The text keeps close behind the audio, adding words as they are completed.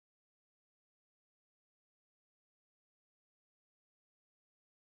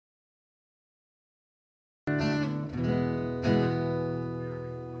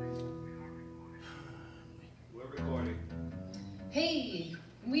Hey,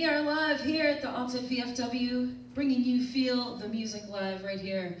 we are live here at the Onset VFW, bringing you Feel the Music live right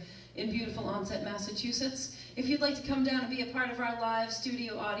here in beautiful Onset, Massachusetts. If you'd like to come down and be a part of our live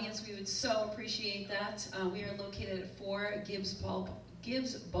studio audience, we would so appreciate that. We are located at 4 Gibbs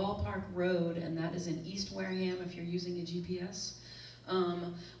Ballpark Road, and that is in East Wareham if you're using a GPS.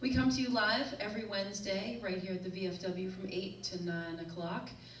 We come to you live every Wednesday right here at the VFW from 8 to 9 o'clock.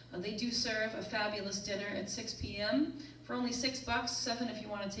 They do serve a fabulous dinner at 6 p.m. for only $6, $7 if you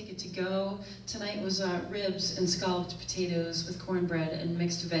want to take it to go. Tonight was ribs and scalloped potatoes with cornbread and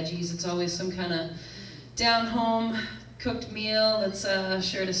mixed veggies. It's always some kind of down-home cooked meal that's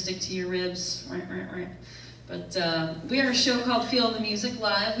sure to stick to your ribs. But we are a show called Feel the Music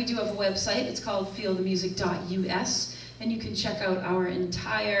Live. We do have a website. It's called feelthemusic.us, and you can check out our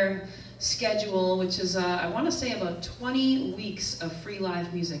entire schedule, which is, I want to say, about 20 weeks of free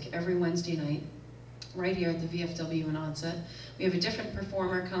live music every Wednesday night, right here at the VFW in Onset. We have a different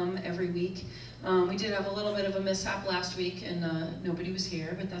performer come every week. We did have a little bit of a mishap last week, and nobody was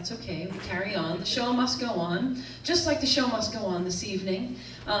here, but that's okay. We carry on. The show must go on, just like the show must go on this evening.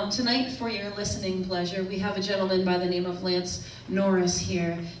 Tonight, for your listening pleasure, we have a gentleman by the name of Norris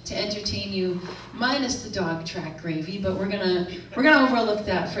here to entertain you, minus the dog track gravy, but we're gonna overlook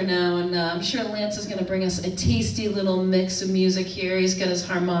that for now, and I'm sure Lance is gonna bring us a tasty little mix of music here. He's got his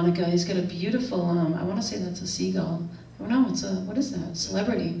harmonica. He's got a beautiful, I want to say that's a seagull. Oh no, it's a, what is that?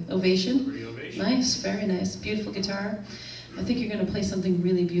 Celebrity ovation? Ovation. Nice, very nice. Beautiful guitar. I think you're going to play something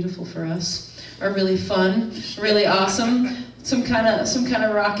really beautiful for us, or really fun, really awesome. Some kind of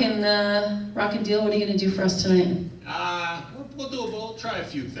rockin' deal. What are you going to do for us tonight? We'll try a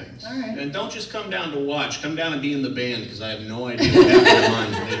few things. All right. And don't just come down to watch. Come down and be in the band, because I have no idea what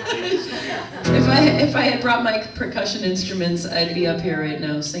happened to mine. If I had brought my percussion instruments, I'd be up here right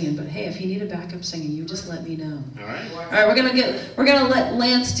now singing. But hey, if you need a backup singer, you just let me know. All right. All right. We're gonna let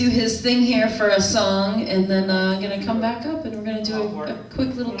Lance do his thing here for a song, and then gonna come back up, and we're gonna do a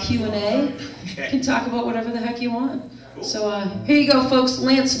quick little Q&A. Okay. You can talk about whatever the heck you want. Cool. So here you go, folks.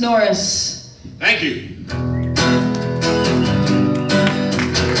 Lance Norris. Thank you.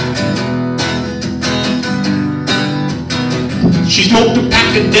 She smoked a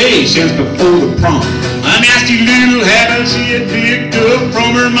pack a day since before the prom. A nasty little habit she had picked up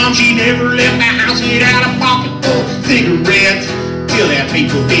from her mom. She never left the house without a pocket full of cigarettes. Till that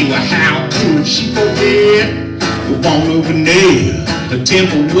people day, well, how could she forget the one over there? The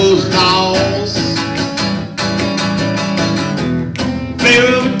temple was lost.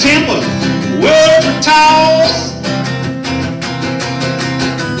 Flavor of a temple, words were tossed.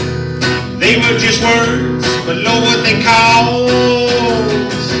 They were just words, but lo, what they caused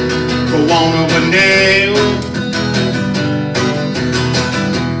for want of a nail.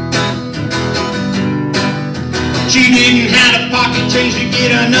 She didn't have a pocket change to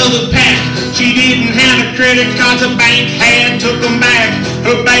get another pack. She didn't have a credit card, the bank had took them back.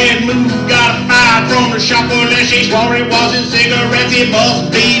 Her bad move got her fired from her shop unless she swore it wasn't cigarettes. It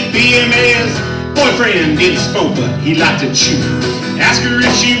must be PMS. Boyfriend didn't smoke, but he liked to chew. Asked her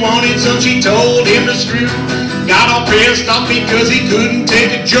if she wanted some, she told him to screw. Got all pissed off because he couldn't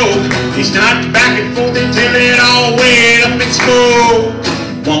take a joke. He sniped back and forth until it all went up in smoke.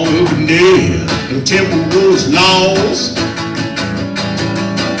 One over there, the temple was lost.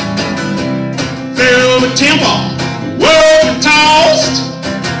 Fell the temple, the words were tossed.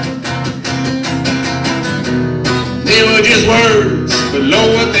 They were just words, but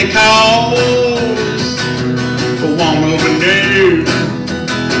lo, what they caused for one over there.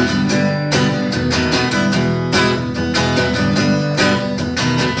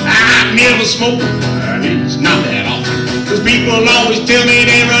 I never smoke, it's not that often. Cause people always tell me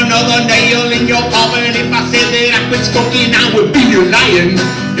there's another nail in your coffin. If I said that I quit smoking, I would be lying.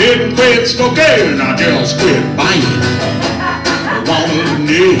 Didn't quit smoking, I just quit buying. I wanted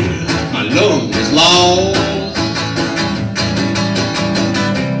near, my lung is lost.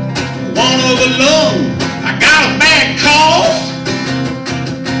 One of a lung, I got a bad cough.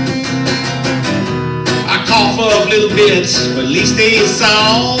 I cough up little bits, but at least they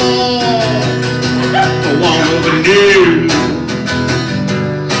soft. For one of a new,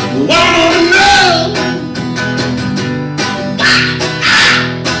 one of a new.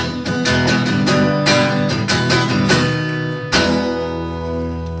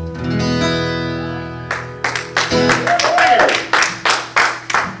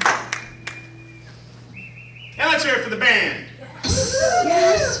 Now let's hear it for the band.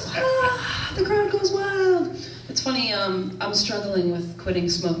 Yes. The crowd goes wild. It's funny, I'm struggling with quitting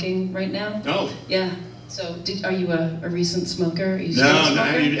smoking right now. Oh. Yeah. So, are you a recent smoker? Are you no,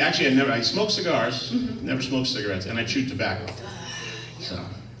 actually, I smoke cigars, never smoked cigarettes, and I chew tobacco. So,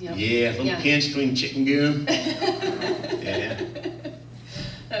 Yep. yeah, a little pinch between chicken goon. Yeah.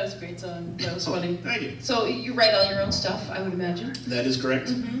 That was a great song. That was funny. Thank you. So you write all your own stuff, I would imagine? That is correct.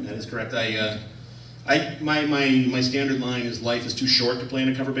 That is correct. My standard line is life is too short to play in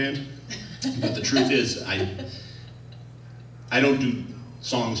a cover band. But the truth is, I don't do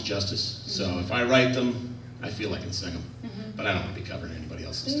songs justice. So if I write them, I feel I can sing them. But I don't want to be covering anybody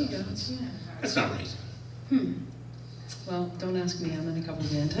else's There stuff. you go. That's not right. Well, don't ask me. I'm in a cover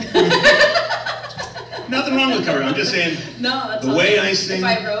band. Nothing wrong with covering. I'm just saying, No, that's the way I sing, if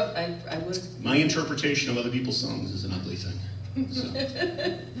I wrote, I would. my interpretation of other people's songs is an ugly thing. So.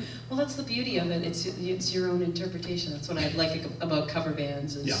 Well, that's the beauty of it. It's your own interpretation. That's what I like about cover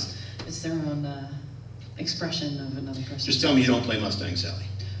bands. It's their own expression of another person. Just tell me you don't play Mustang Sally.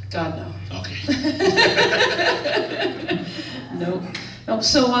 God, no. Okay. Nope. No.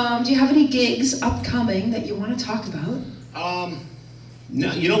 So, do you have any gigs upcoming that you want to talk about?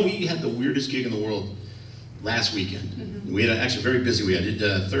 No, you know, we had the weirdest gig in the world last weekend. We had actually very busy. We did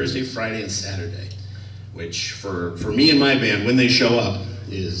Thursday, Friday, and Saturday, which for me and my band, when they show up,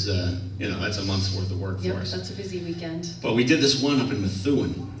 is you know, that's a month's worth of work for us. That's a busy weekend. But we did this one up in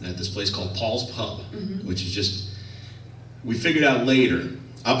Methuen at this place called Paul's Pub, which is just, we figured out later,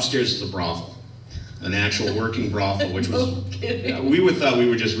 upstairs is a brothel, an actual working brothel, which was, we would thought we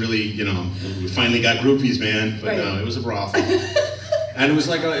were just really, you know, we finally got groupies, man, but no, it was a brothel. And it was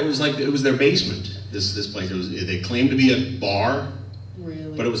like it was their basement. This place. They claimed to be a bar,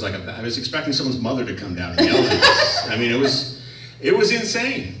 Really? but it was like I was expecting someone's mother to come down and yell at us. I mean, it was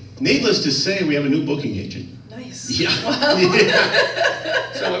insane. Needless to say, we have a new booking agent. Nice. Yeah. Wow.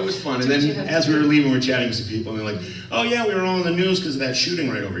 Yeah. So it was fun. And then as we were leaving, we were chatting with some people, and they're like, "Oh yeah, we were all in the news because of that shooting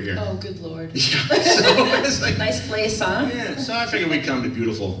right over here." Oh, good Lord. Yeah. So it's like, Nice place, huh? yeah. So I figured we'd come to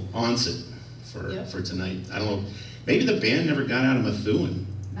beautiful Onset for tonight. I don't know. Maybe the band never got out of Methuen.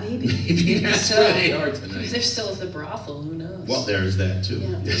 Maybe that's so. where they are tonight. Maybe they're still at the brothel. Who knows? Well, there's that too.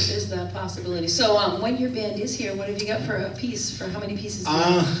 Yeah, there is that possibility. So, when your band is here, what have you got for a piece? For how many pieces?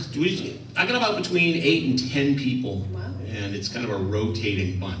 I got about between 8 and 10 people. Wow. And it's kind of a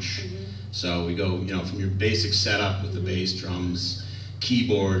rotating bunch. So we go, you know, from your basic setup with the bass, drums,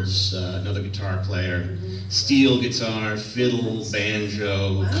 keyboards, another guitar player, steel guitar, fiddle,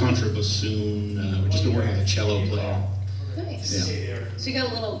 banjo, contrabassoon. We've just been working with a cello player. Nice. Yeah. So you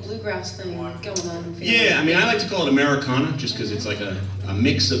got a little bluegrass thing going on. Yeah, I mean, I like to call it Americana just because it's like a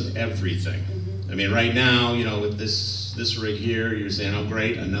mix of everything. I mean, right now, you know, with this rig here, you're saying, oh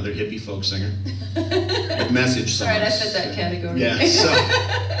great, another hippie folk singer with message songs. All right, I fit that category. Yeah,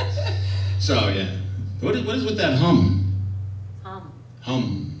 so yeah. What is with that hum?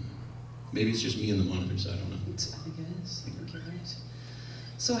 Hum. Maybe it's just me and the monitors, I don't know. I think it is. I think you're right.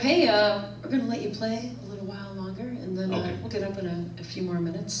 So hey, we're going to let you play a little while longer, and then we'll get up in a few more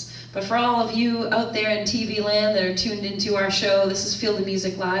minutes. But for all of you out there in TV land that are tuned into our show, this is Feel the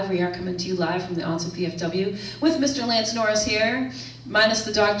Music Live. We are coming to you live from the Onset VFW with Mr. Lance Norris here, minus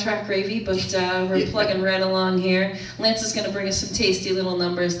the dog track gravy, but we're plugging right along here. Lance is going to bring us some tasty little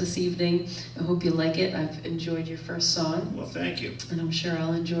numbers this evening. I hope you like it. I've enjoyed your first song. Well, thank you. And I'm sure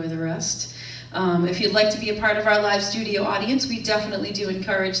I'll enjoy the rest. If you'd like to be a part of our live studio audience, we definitely do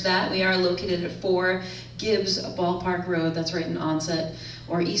encourage that. We are located at 4 Gibbs Ballpark Road, that's right in Onset,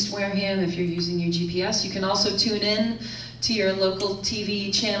 or East Wareham if you're using your GPS. You can also tune in to your local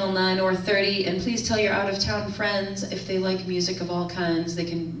TV channel 9 or 30, and please tell your out-of-town friends if they like music of all kinds. They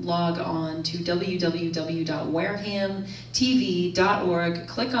can log on to www.warehamtv.org,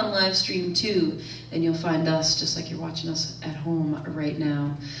 click on live stream 2, and you'll find us just like you're watching us at home right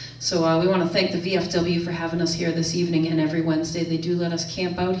now. So we want to thank the VFW for having us here this evening and every Wednesday. They do let us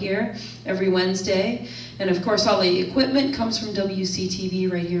camp out here every Wednesday. And of course, all the equipment comes from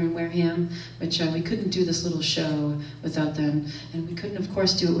WCTV right here in Wareham, which we couldn't do this little show without them. And we couldn't, of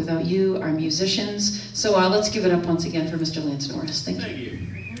course, do it without you, our musicians. So let's give it up once again for Mr. Lance Norris. Thank you.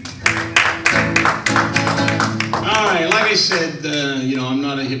 All right, like I said, you know, I'm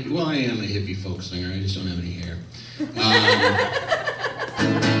not a hippie. Well, I am a hippie folk singer. I just don't have any hair.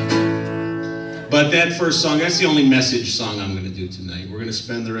 But that first song, that's the only message song I'm going to do tonight. We're going to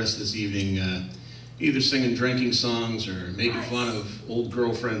spend the rest of this evening either singing drinking songs or making fun of old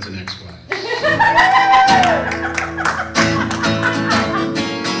girlfriends and ex-wives.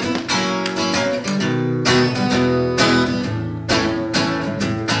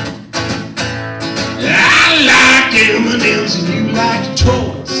 I like M&M's and you like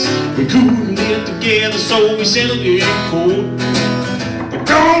toys. We couldn't get together, so we settled it cold. But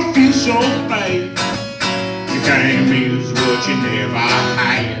don't feel so bad. You can't miss what you never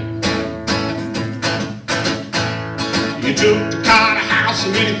had. You took the car to house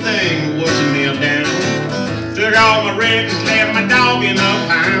and anything wasn't nailed down. Took all my records, left my dog in the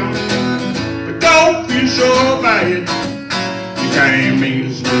pound. But don't feel so bad, you can't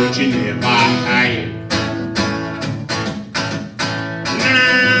miss what you never had.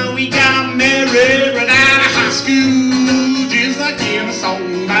 Now we got married right out of high school, just like in a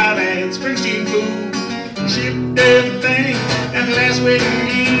song by that Springsteen fool. Shipped everything at the last wedding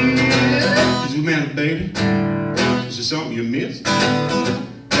game. Is the matter, baby? Is there something you missed?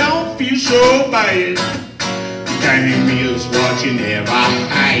 Don't feel so bad, you can't miss what you never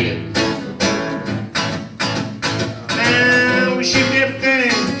had. Now we shipped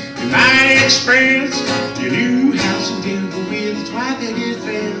everything in my expense to a new house in Denver with its white picket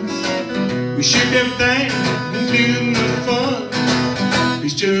fence. We shipped everything, including the fun.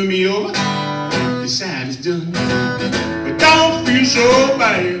 Please turn me over, this side is done. But don't feel so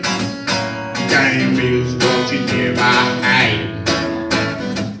bad, you can't miss what you never had.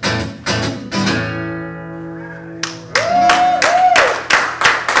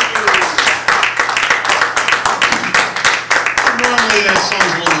 Normally that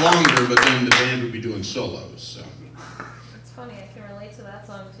song's a little longer, but then the band would be doing solos, so. It's funny, I can relate to that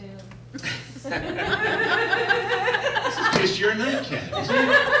song too. This is just your nightcap, isn't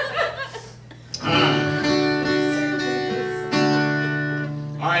it?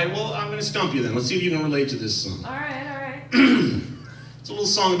 Alright, well, I'm going to stump you then. Let's see if you can relate to this song. Alright, alright. It's a little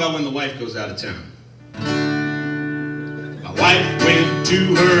song about when the wife goes out of town. My wife went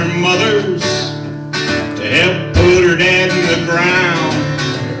to her mother's to help put her dad in the ground.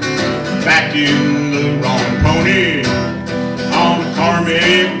 Back in the wrong pony on a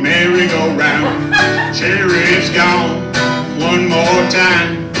karmic merry-go-round. Sheriff's gone one more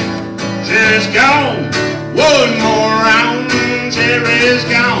time. Sheriff's gone one more round. Sheriff's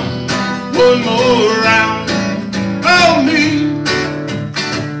gone one more round. Oh, me.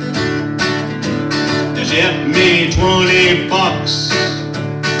 Just left me $20.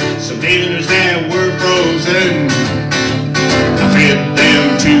 Some dinners that were frozen, I fed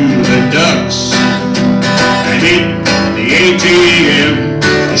them to the ducks. I hit the ATM.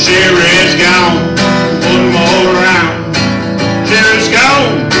 The sheriff's gone one more round. Sheriff's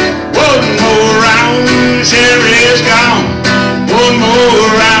gone one more round. Sheriff's gone one more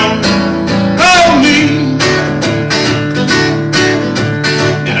round. Oh, me.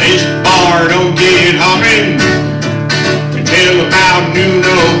 Now this bar don't get hopping until about noon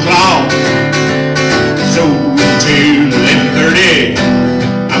o'clock. So until 11:30,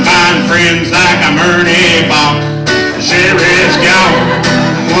 I'm buying friends like I'm Ernie Bach. The sheriff's gone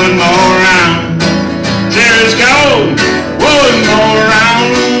one more round. Sheriff's gone one more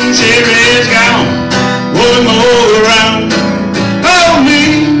round. Sheriff's gone one more round. Oh, me.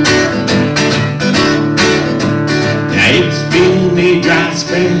 Now it's been a dry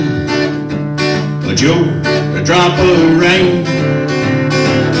spell, but you're a drop of rain.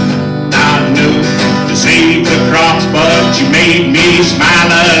 Not enough to save the crops, but you made me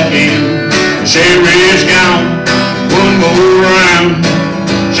smile again. The sheriff's gone one more round.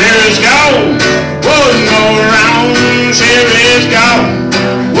 Sheriff's gone one more round. Sheriff's gone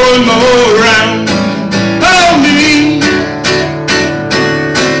one more round. Oh, me.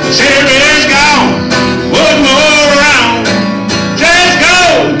 Sheriff's gone one more round. Sheriff's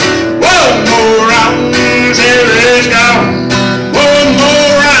gone one more round. Sheriff's gone one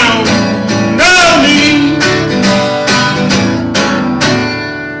more round. Oh, me.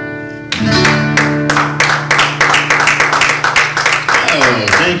 Oh,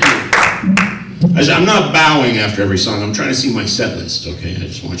 thank you. I'm not bowing after every song. I'm trying to see my set list, okay? I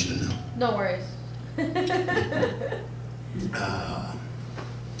just want you to know. No worries.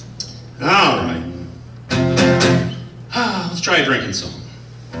 All right. Let's try a drinking song.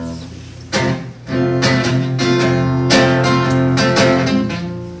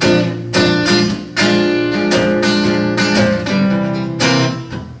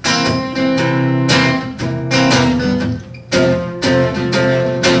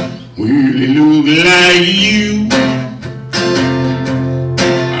 Will it look like you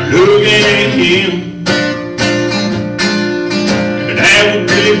are looking at him? And that would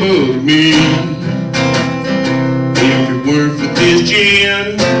really bug me if it weren't for this gin.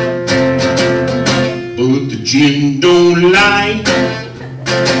 But the gin don't lie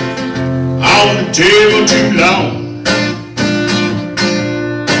on the table too long.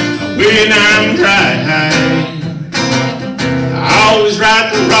 When I'm dry, I always write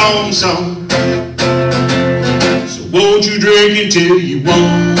the wrong song. So won't you drink until you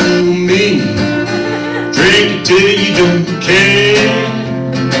want me? Drink until you don't care.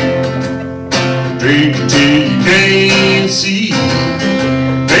 Drink until you can't see.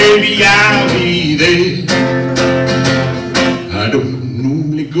 baby, I'll be there. I don't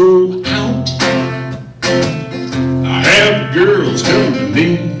normally go out. I have girls come to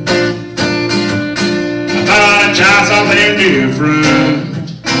me. I thought I'd try something different,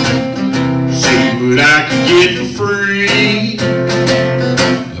 see what I can get for free.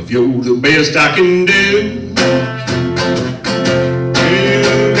 If you're the best I can do,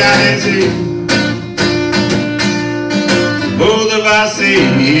 you guys say both of our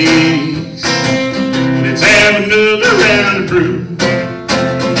sakes, let's have another round of brew.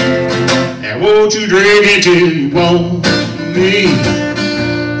 And won't you drink it till you want me,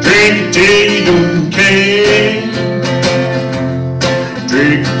 drink it till you don't care,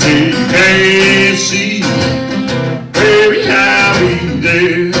 drink it till you can't see, baby, I'll be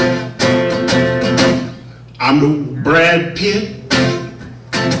there. I'm no Brad Pitt,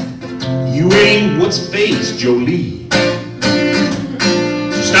 you ain't what's-face Jolie.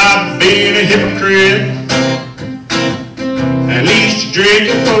 So stop being a hypocrite, at least you drink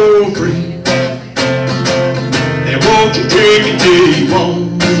it for free. And won't you drink it till you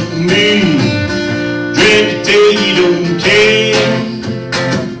want me, drink it till you don't care,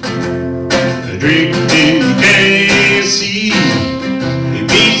 drink it till you can't see, it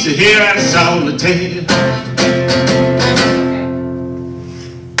beats the hair out of solitaire.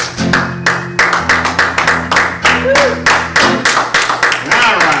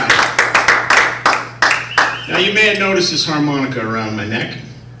 You may have noticed this harmonica around my neck.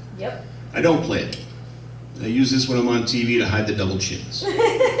 Yep. I don't play it. I use this when I'm on TV to hide the double chins.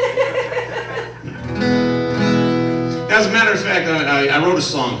 As a matter of fact, I wrote a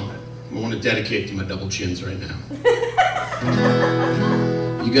song I want to dedicate to my double chins right now.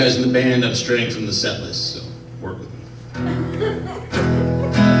 You guys in the band, I'm straying from the set list, so work with me.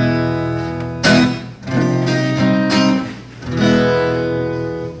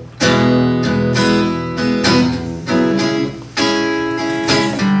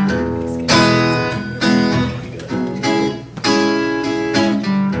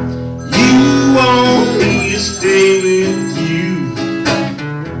 Stay with you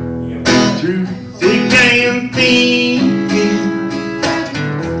through thick and thin.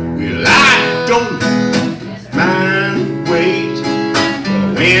 Well, I don't mind the wait, but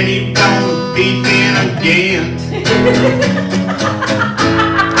when you don't be thin again,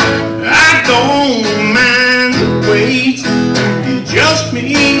 I don't mind the wait. It just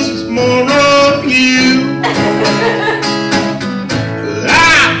means there's more of you. But I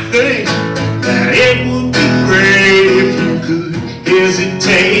think that it would great if you could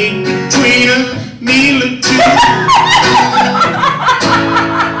hesitate between a meal or two.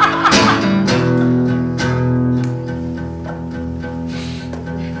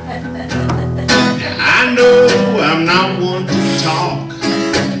 Now I know I'm not one to talk,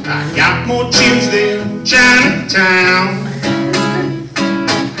 I got more chins than Chinatown,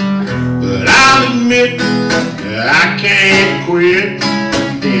 but I'll admit that I can't quit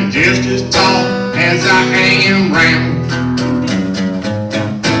being just as tall as I am round.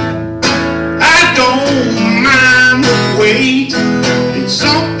 I don't mind the wait, it's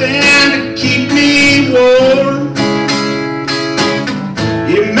something to keep me warm.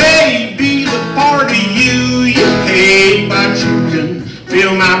 It may be the part of you hate, but you can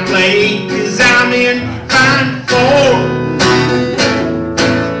fill my plate, 'cause I'm in fine form.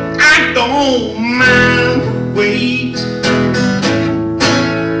 I don't mind the wait.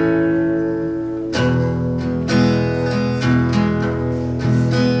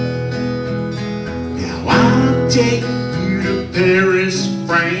 Take you to Paris,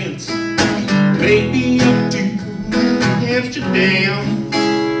 France, maybe up to Amsterdam.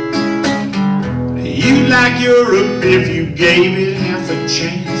 You'd like Europe if you gave it half a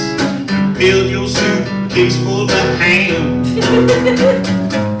chance, and filled your suitcase full of ham.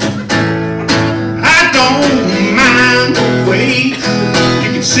 I don't mind the wait, you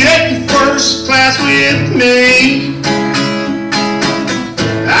can sit in first class with me.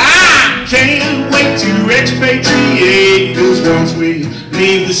 I can't wait to expatriate, 'cause once we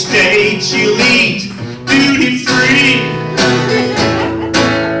leave the States, you'll eat duty free.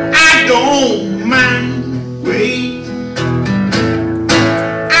 I don't mind wait,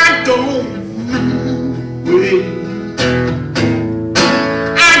 I don't mind wait,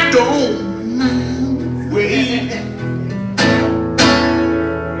 I don't mind wait.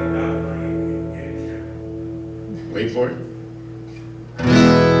 Wait for it.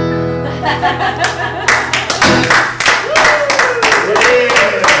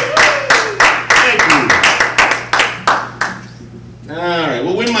 Thank you. All right,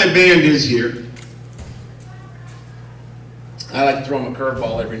 well, when my band is here, I like to throw throw them a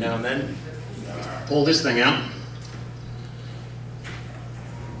curveball every now and then. Pull this thing out.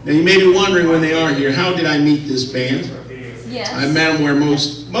 Now you may be wondering when they are here, how did I meet this band? Yes. I met them where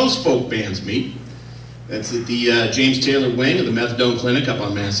most folk bands meet. That's at the James Taylor wing of the Methadone Clinic up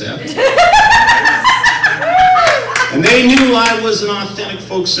on Mass Ave. And they knew I was an authentic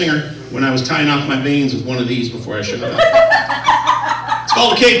folk singer when I was tying off my veins with one of these before I showed up. It's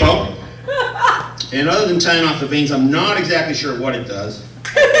called a capo. And other than tying off the veins, I'm not exactly sure what it does.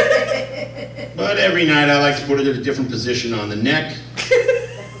 But every night I like to put it at a different position on the neck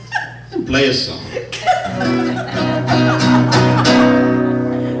and play a song.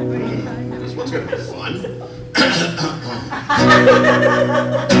 This one's gonna be fun.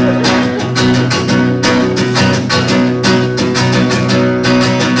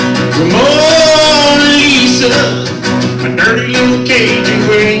 Ramona Lisa, my dirty little Cajun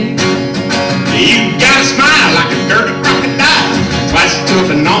queen. You got a smile like a dirty crocodile, twice as tough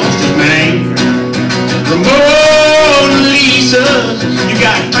and almost as mean. Ramona Lisa, you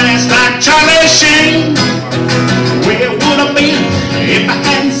got class like Charlie Sheen. Where would I be if I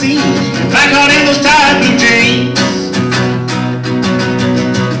hadn't seen your black heart in those tight blue jeans?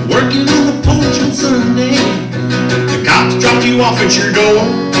 Working on the porch on Sunday, the cops dropped you off at your door.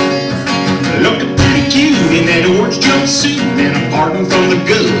 Looking pretty cute in that orange jumpsuit and a pardon from the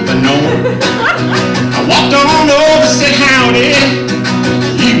governor. I walked on over, said howdy.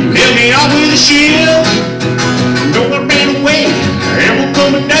 You held me off with a shield. No, I ran away. There will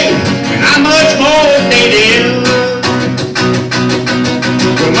come a day when I'm much more dated.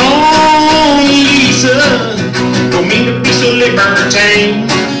 Come on, Lisa. Don't mean to be so libertine.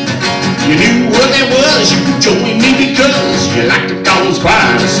 You knew what that was. You joined me because you like to cause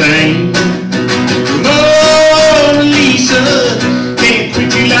quite the same. Mona Lisa, can't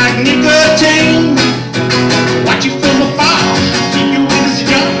quit you like nicotine. Watch you from afar, keep you with us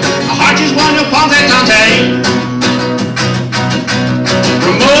young. A heart just wanna pause that contain.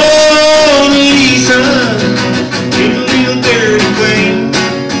 Mona Lisa, little dirty queen.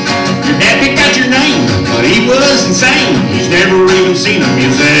 Your dad picked out your name, but he was insane. He's never even seen a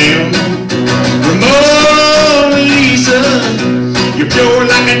museum. Mona Lisa, you're pure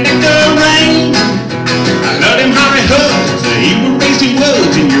like a nectarine. I love them Harry Hubs, he was raised in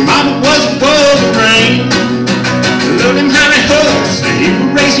woods, and your mama was a Wolverine. I love them Harry Hubs, he was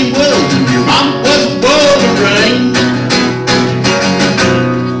raised in woods, and your mama was a Wolverine.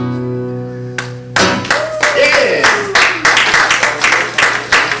 Yeah!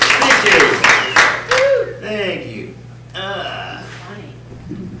 Thank you.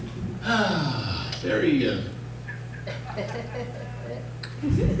 Very,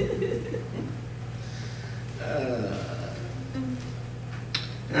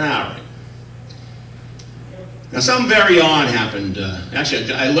 all right. Now, something very odd happened.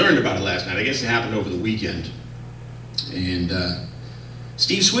 Actually, I learned about it last night. I guess it happened over the weekend. And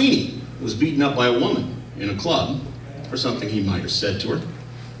Steve Sweeney was beaten up by a woman in a club for something he might have said to her.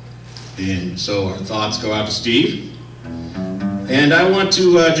 And so our thoughts go out to Steve. And I want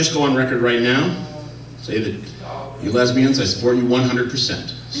to just go on record right now, say that you lesbians, I support you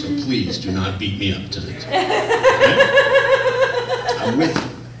 100%. So please do not beat me up tonight. Okay? I'm with you.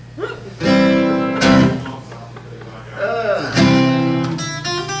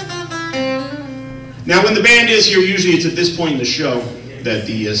 Now, when the band is here, usually it's at this point in the show that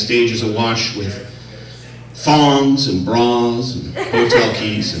the stage is awash with thongs and bras and hotel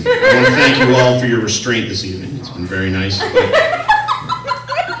keys. And I want to thank you all for your restraint this evening. It's been very nice.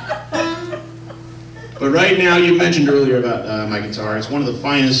 But right now, you mentioned earlier about my guitar. It's one of the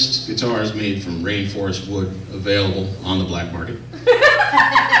finest guitars made from rainforest wood available on the black market.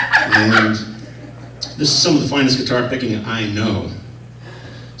 And this is some of the finest guitar picking I know.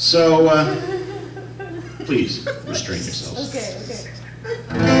 So, please, restrain yourselves. Okay.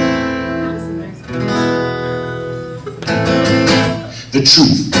 The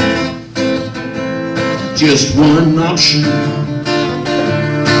truth, just one option.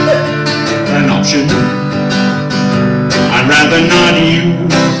 An option I'd rather not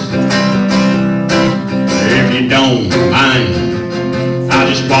use. If you don't mind, I'll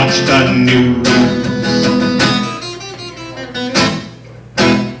just watch the news.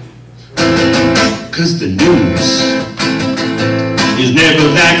 Cause the news is never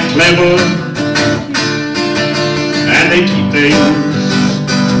that clever, and they keep things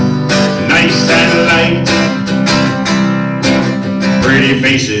nice and light. Pretty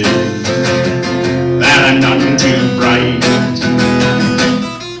faces that are nothing too bright.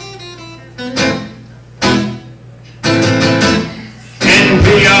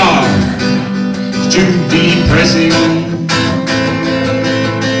 NPR is too depressing,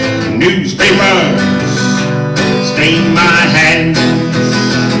 Newspapers stain my hands.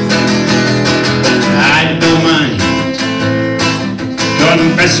 I don't mind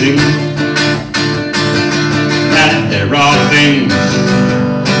confessing that there are things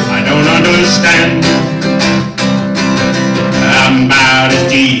I don't understand. I'm about as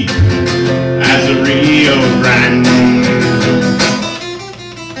deep as a Rio Grande.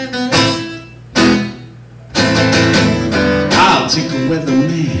 I'll take a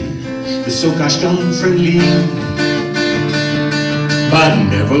weatherman, the so gosh darn friendly, but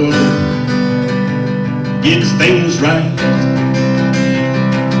never gets things right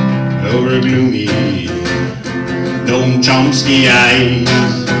over gloomy Noam Chomsky eyes.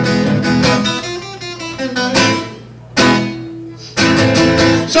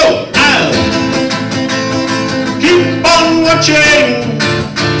 So I'll keep on watching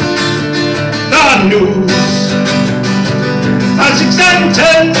the news 5, 6, and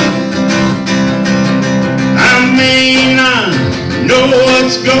 10. I may not know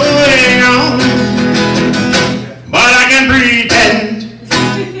what's going on, but I can pretend.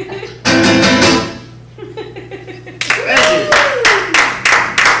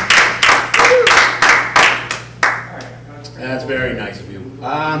 That's very nice of you.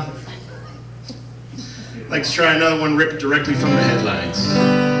 I'd like to try another one ripped directly from the headlines.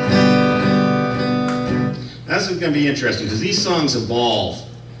 This is going to be interesting because these songs evolve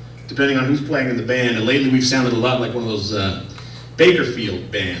depending on who's playing in the band, and lately we've sounded a lot like one of those Bakerfield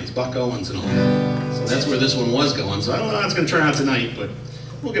bands, Buck Owens and all. So that's where this one was going. So I don't know how it's going to turn out tonight, but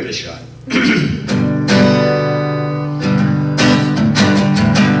we'll give it a shot.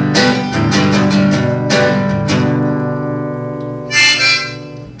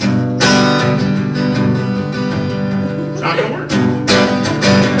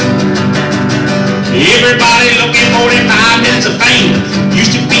 Everybody looking for 45 minutes of fame.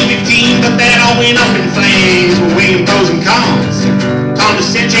 Used to be 15, but that all went up in flames. We're weighing pros and cons,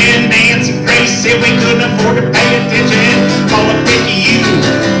 condescension, Nancy Grace said we couldn't afford to pay attention. Call up Ricky, you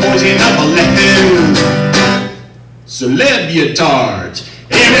poison up a left. Celebutards,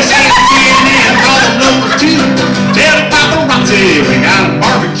 MSC and CNN, call them locals too. Tell the paparazzi we got a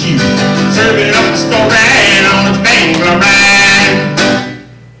barbecue, serving up the story on its Bangla ride.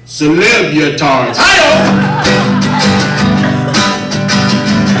 Celebutards, hi-yo!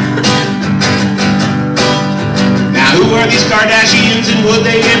 Now who are these Kardashians and would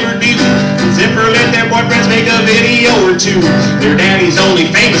they ever do? Zipper let their boyfriends make a video or two. Their daddy's only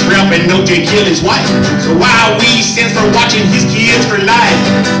famous for helping OJ kill his wife. So while we stands for watching his kids for life,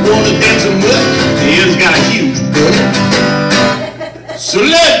 wanna dance a mutt, he's got a huge butt.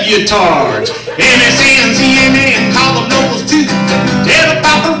 Celebutards, MSN, CNN, call them locals too. Tell the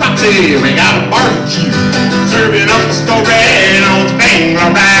paparazzi we got a barbecue, serving up the story on its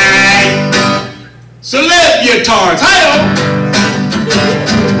Bangla ride. Celebutards, hi-yo!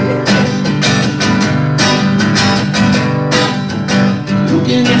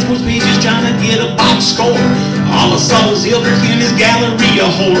 Looking at sports pages trying to get a box score. All I saw was Hildreth in his Galleria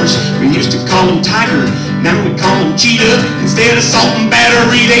horse. We used to call him Tiger, now we call him Cheetah. Instead of Salt and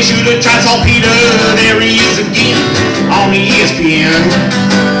Battery, they should have tried Saltpeter. There he is again on the ESPN.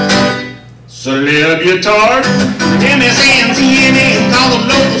 Celebutard, MSN, CNN, call the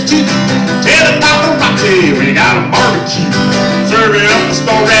locals too. Tell the paparazzi we got a barbecue, serving up the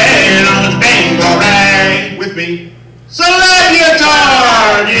story on its Bangla ride. With me,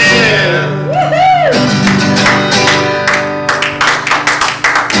 Celebutard, yeah.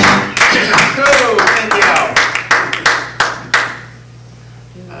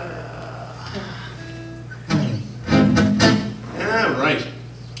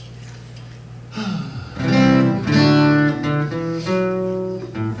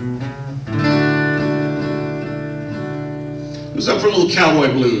 Who's up for a little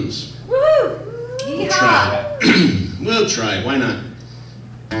cowboy blues? Woo! We'll try it. We'll try it. Why not?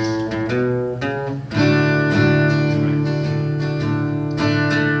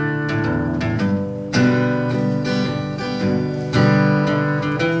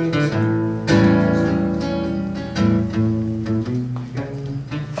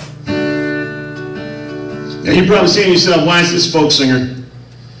 Now you're probably saying to yourself, why is this folk singer?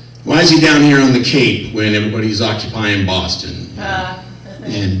 Why is he down here on the Cape when everybody's occupying Boston?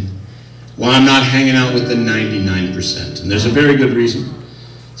 And why I'm not hanging out with the 99%? And there's a very good reason.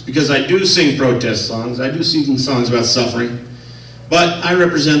 It's because I do sing protest songs. I do sing songs about suffering. But I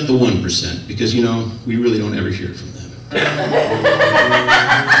represent the 1% because, you know, we really don't ever hear from them.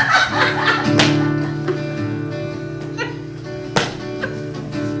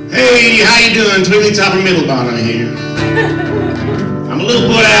 Hey, how you doing? Twiggly Topper Middle Bottom here. I'm a little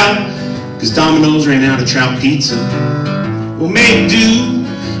put out. 'cause Domino's ran out of trout pizza. We'll make do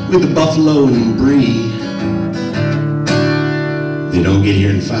with the buffalo and brie. They don't get here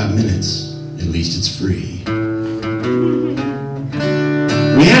in 5 minutes, at least it's free.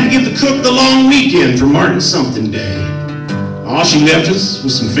 We had to give the cook the long weekend for Martin something day. All she left us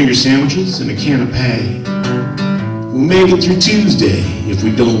was some finger sandwiches and a can of pay. We'll make it through Tuesday if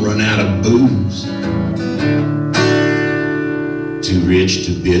we don't run out of booze. Too rich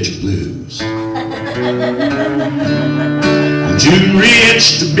to bitch blues. I'm too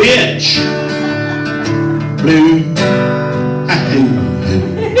rich to bitch blue.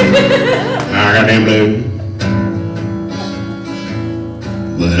 I goddamn blue.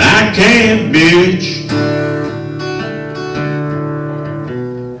 But I can't bitch.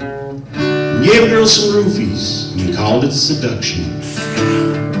 Gave a girl some roofies and called it seduction.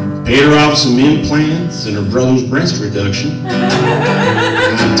 Paid her off some implants and her brother's breast reduction.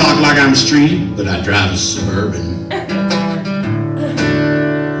 I talk like I'm street, but I drive a Suburban.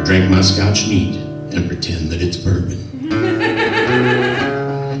 Drink my scotch neat and pretend that it's bourbon.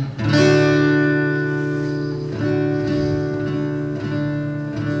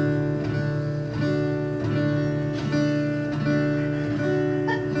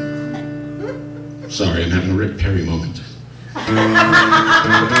 Sorry, I'm having a Rick Perry moment.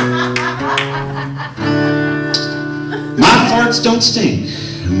 My farts don't stink,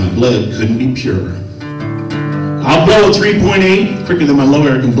 and my blood couldn't be pure. I'll blow a 3.8 quicker than my low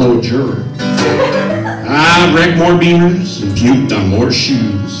air can blow a juror. I wrecked more beamers and puked on more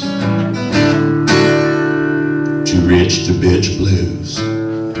shoes. Too rich to bitch blues.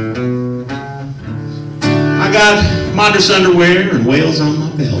 I got Madras underwear and whales on my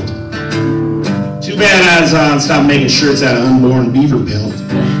belt. Too bad I stopped making shirts out of unborn beaver pelt.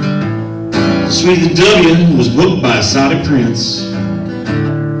 Sweetie W was booked by a Saudi prince.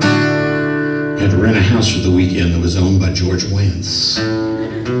 Had to rent a house for the weekend that was owned by George Wentz.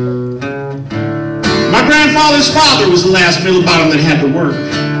 My grandfather's father was the last middle bottom that had to work.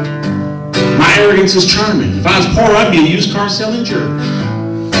 My arrogance is charming. If I was poor, I'd be a used car selling jerk.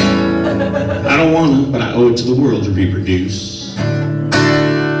 I don't want to, but I owe it to the world to reproduce.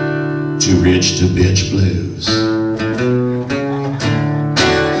 Too rich to bitch blues.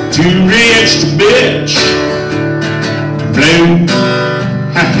 Too rich to bitch blue.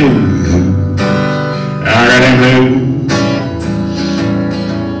 I got them blue,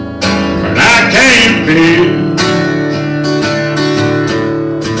 but I can't bitch.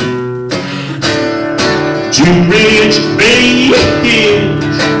 Too rich to bitch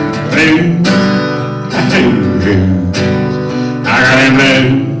blue. I got them blue.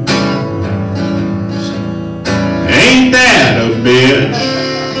 Ain't that a bitch?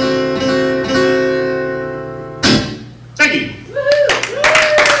 Thank you.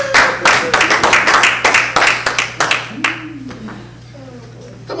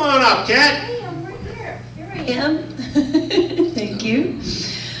 Come on up, Kat. Hey, I'm right here. Here I am. Thank you.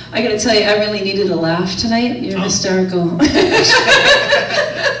 I gotta tell you, I really needed a laugh tonight. You're hysterical.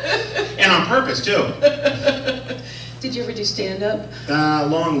 And on purpose, too. Did you ever do stand-up?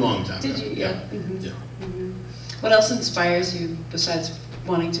 Long time Did ago. you? Yeah. Mm-hmm. Yeah. Mm-hmm. What else inspires you besides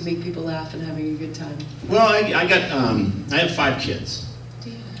wanting to make people laugh and having a good time? Well, I have 5 kids. Do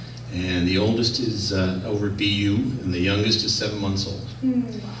you? And the oldest is over at BU, and the youngest is 7 months old.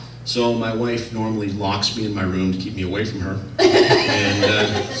 Mm. So my wife normally locks me in my room to keep me away from her.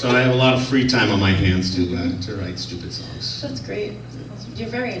 And so I have a lot of free time on my hands to write stupid songs. That's great. You're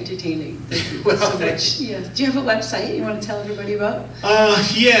very entertaining. Thank you Well, so much. Yeah. Do you have a website you want to tell everybody about?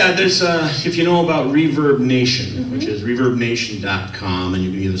 Yeah, there's, if you know about Reverb Nation, which is reverbnation.com, and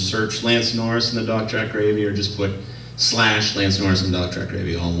you can either search Lance Norris and the Dog Track Gravy or just put / Lance Norris and the Dog Track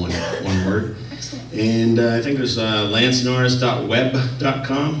Gravy, all one word. Excellent. And I think there's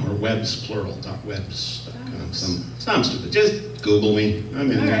lancenorris.web.com or webs, plural, .webs.com. Some stupid. Just Google me.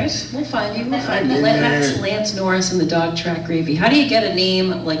 I'm in All there. right, we'll find you. We'll find you. That's Lance Norris and the Dog Track Gravy. How do you get a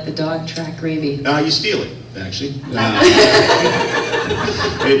name like the Dog Track Gravy? You steal it, actually.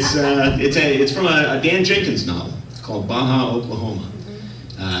 It's from a Dan Jenkins novel called Baja, Oklahoma.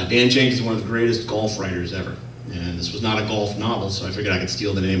 Dan Jenkins is one of the greatest golf writers ever. And this was not a golf novel, so I figured I could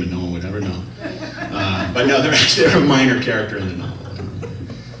steal the name and no one would ever know. But no, they're a minor character in the novel.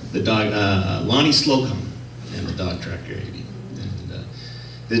 The dog, Lonnie Slocum and the Dog Track Gravy.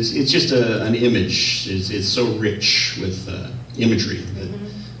 And it's just an image. It's so rich with imagery that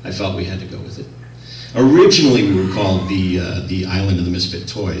I felt we had to go with it. Originally, we were called the Island of the Misfit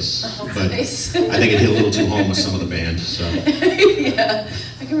Toys, but nice. I think it hit a little too home with some of the band. So yeah,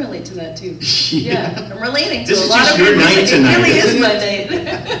 I can relate to that too. Yeah, I'm relating to This a is lot just of your your night music. tonight, It really is isn't my it?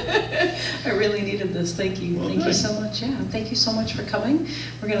 night. this. Thank you. Well, Thank you good. so much. Yeah, thank you so much for coming.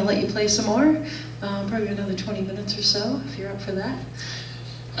 We're going to let you play some more. Probably another 20 minutes or so, if you're up for that.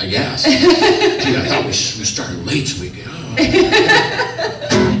 I guess. Gee, I thought we started late so we could.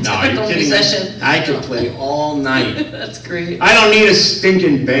 No, are you kidding me? I could play all night. That's great. I don't need a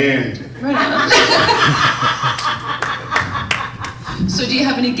stinking band. Right on. So do you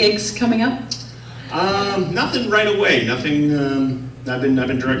have any gigs coming up? Nothing right away. Nothing. I've been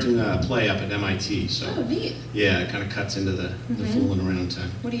directing a play up at MIT. So. Oh, neat. Yeah, it kind of cuts into the fooling around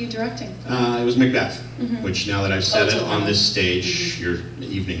time. What are you directing? It was Macbeth, which now that I've said it's it okay. on this stage, your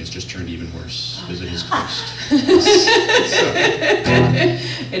evening has just turned even worse because it is cursed.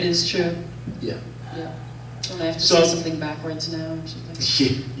 It is true. Yeah. Yeah. Don't I have to say something backwards now or something?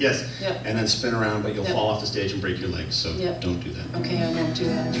 Yes. Yep. And then spin around, but you'll Yep. fall off the stage and break your legs, so Yep. don't do that. Okay, I won't do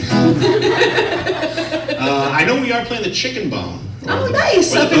that. I know we are playing the Chicken Bone. Oh,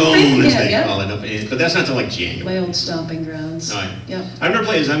 nice. Or the Up in Bone, Framingham, as they yeah. call it, up in, but that's not till like January. My old stomping grounds. Oh, yeah. Yep. I've never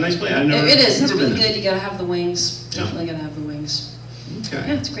played. Is that a nice play? I've never. It is. It's never really been there. good. You gotta have the wings. Yeah. Definitely gotta have the wings. Okay.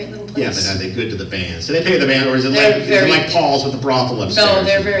 Yeah, it's a great little place. Yeah, but are they good to the band? So they pay the band, or is it They're like very- Paul's with the brothel upstairs? No,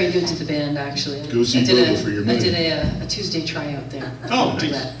 they're very good to the band, actually. Goosey I boo for your I money. did a Tuesday tryout there. Oh, Do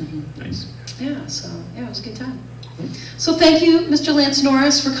nice. that. Nice. Yeah, so yeah, it was a good time. So thank you, Mr. Lance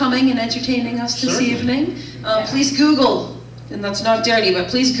Norris, for coming and entertaining us this Certainly. evening. Please Google, and that's not dirty, but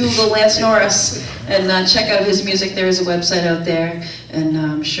please Google Lance Norris and check out his music. There is a website out there, and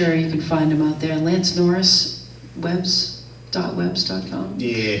I'm sure you can find him out there. Lance Norris webs.com.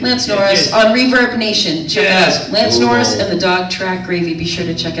 Yeah. Lance Yeah, Norris yeah. on Reverb Nation. Check it Yes. out. Lance Google. Norris and the Dog Track Gravy. Be sure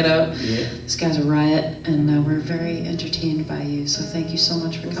to check it out. Yeah. This guy's a riot, and we're very entertained by you. So thank you so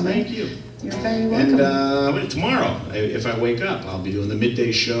much for coming. Thank you. You're very welcome. And tomorrow, if I wake up, I'll be doing the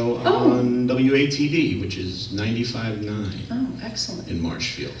midday show Oh. on WATD, which is 95.9 Oh, excellent. in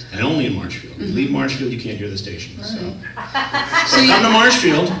Marshfield, and only in Marshfield. If you leave Marshfield, you can't hear the station. All So, right. so come to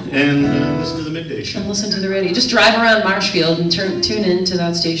Marshfield and listen to the midday show. And listen to the radio. Just drive around Marshfield and tune in to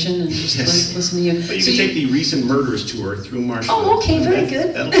that station and just Yes. listen to you. But you So can take the recent murders tour through Marshfield. Oh, okay, very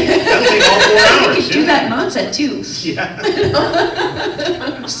good. That'll take all 4 hours. You could do that in onset too. Yeah.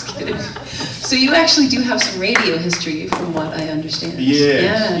 I'm just kidding. So you actually do have some radio history, from what I understand. Yes,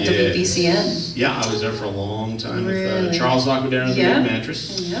 Yeah, yes. WBCN. Yeah, I was there for a long time with Really? Charles Aquadero and the Yeah. Big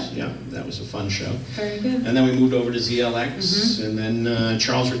Mattress. Yep. Yeah, that was a fun show. Very good. And then we moved over to ZLX, and then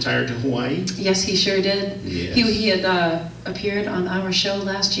Charles retired to Hawaii. Yes, he sure did. Yes. He had appeared on our show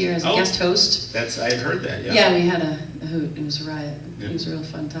last year as a Oh. guest host. I had heard that. Yeah. Yeah, we had a hoot. It was a riot. Yeah. It was a real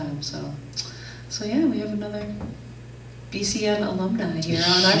fun time. So yeah, we have another BCN alumni here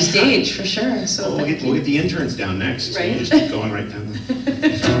on our stage for sure. So Well, we'll thank get you. the interns down next. So Right. we'll just keep going right down there.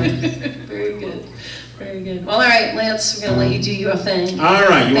 Very good. Very good. Well, all right, Lance, we're gonna let you do your thing. All right, you want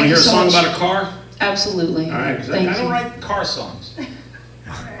to Thank hear you a so song much. about a car? Absolutely. All right, because I Thank don't you. write car songs.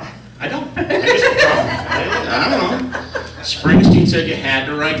 I don't. I don't know. Springsteen said you had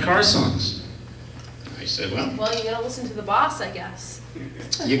to write car songs. I said, well, Well, you gotta listen to the boss, I guess.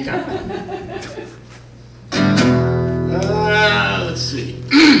 you got it. Let's see.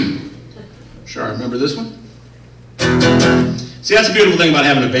 Sure, I remember this one. See, that's the beautiful thing about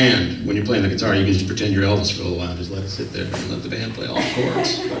having a band. When you're playing the guitar, you can just pretend you're Elvis for a little while. Just let it sit there and let the band play all the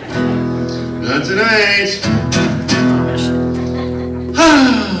chords. Not tonight.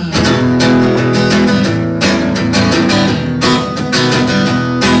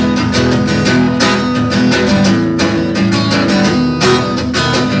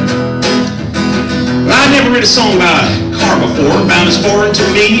 I never read a song about a car before, about as foreign to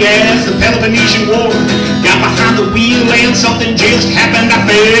me as the Peloponnesian War. Got behind the wheel and something just happened. I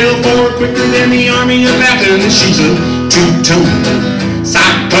fell for it quicker than the army of Athens. She's a two-tone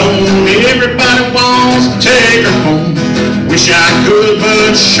cyclone. Everybody wants to take her home. Wish I could,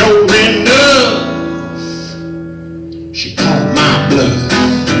 but sure enough, she called my bluff.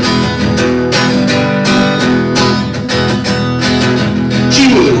 She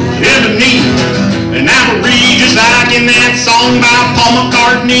was ebony and ivory, just like in that song by Paul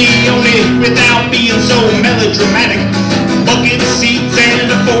McCartney, only without being so melodramatic. Bucket seats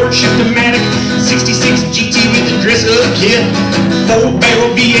and a Ford-Shift-O-Matic, 66 GT with a dress-up kit,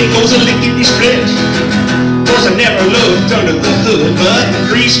 4-barrel V8 goes a lickety-split. Of course, I never looked under the hood, but the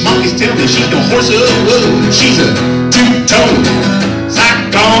grease monkeys tell me she's no horse of wood. She's a two-tone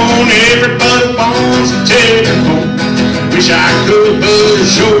cyclone. Everybody wants to take her home. Wish I could, but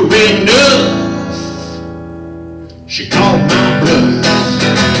sure enough, she called my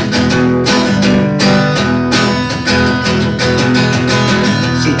bluff.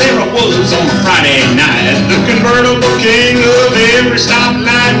 So there I was on a Friday night, the convertible king of every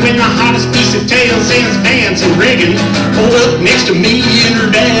stoplight, when the hottest piece of tail since dancing, rigging, pulled up next to me and her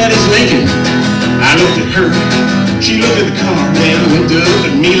dad is Lincoln. I looked at her, she looked at the car, then looked up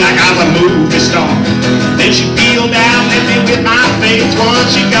at me like I was a movie star. Then she peeled out, left me with my face.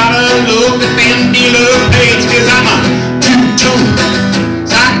 Once she got a look at them dealer plates, 'cause I'm a two-tone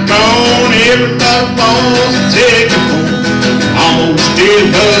cyclone. Everybody wants to take me home. Almost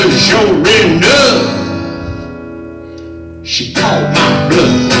did, but sure enough, she called my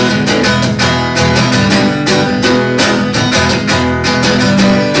bluff.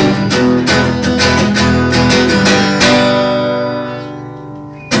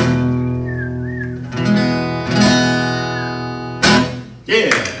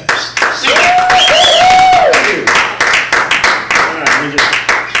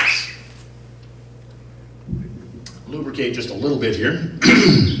 Lubricate just a little bit here.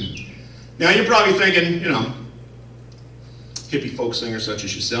 Now you're probably thinking, you know, hippie folk singer such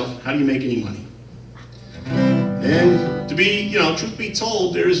as yourself, how do you make any money? And to be, you know, truth be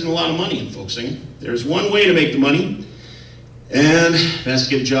told, there isn't a lot of money in folk singing. There's one way to make the money, and that's to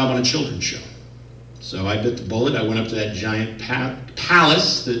get a job on a children's show. So I bit the bullet. I went up to that giant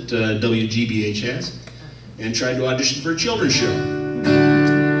palace that WGBH has and tried to audition for a children's show.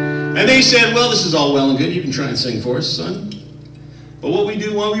 And they said, well, this is all well and good. You can try and sing for us, son. But what we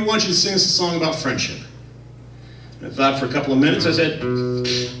do, well, we want you to sing us a song about friendship. And I thought for a couple of minutes. I said,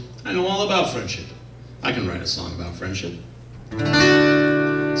 I know all about friendship. I can write a song about friendship.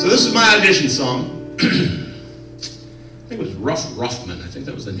 So this is my audition song. I think it was Rough Ruffman. I think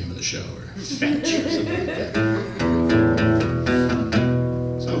that was the name of the show, or Fetch, or something like that.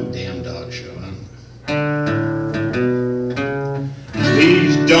 Some damn dog show, I don't know.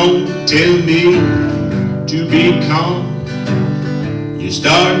 Please don't tell me to be calm. You're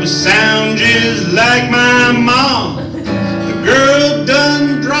starting to sound just like my mom. The girl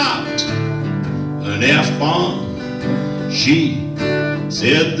done dropped an F-bomb. She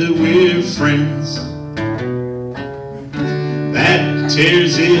said that we're friends. That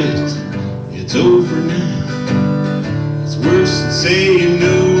tears it, it's over now. It's worse than saying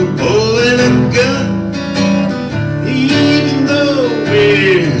no, we're pulling a gun. Even though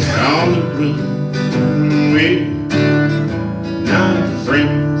we're on the run, we're not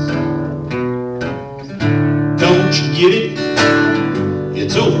friends. Don't you get it?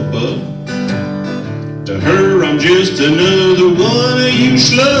 It's over, bub. To her, I'm just another one of you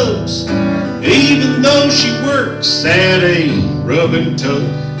schlubs. Even though she works at a rub and tug,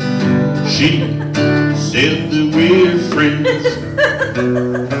 she said that we're friends.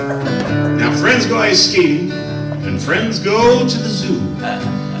 Now friends go ice skating, and friends go to the zoo.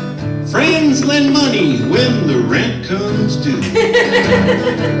 Friends lend money when the rent comes due.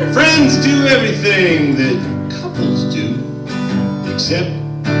 Friends do everything that couples do, except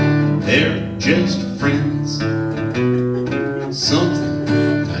they're just friends.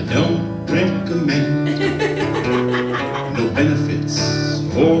 Something I don't recommend. No benefits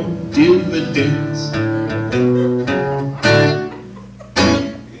or dividends.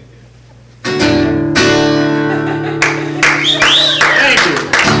 Thank you.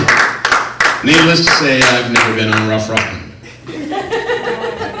 Needless to say, I've never been on Rough Ruffman.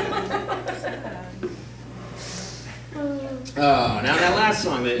 Now that last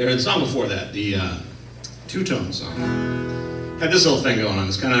song, or the song before that, the two-tone song, had this little thing going on.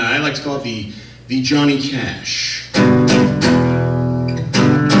 It's kind of, I like to call it the Johnny Cash.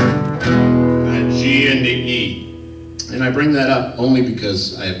 G and the E. And I bring that up only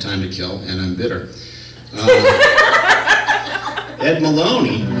because I have time to kill and I'm bitter. Ed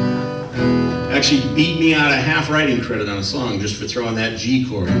Maloney actually beat me out a half writing credit on a song just for throwing that G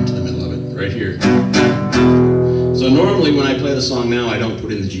chord into the middle of it, right here. So normally when I play the song now, I don't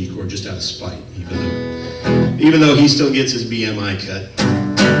put in the G chord just out of spite, even though he still gets his BMI cut.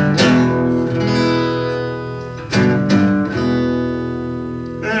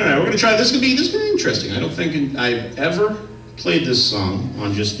 Alright, we're gonna try, this could be interesting. I don't think I've ever played this song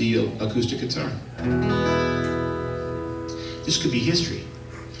on just the acoustic guitar. This could be history,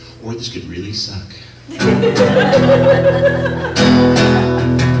 or this could really suck.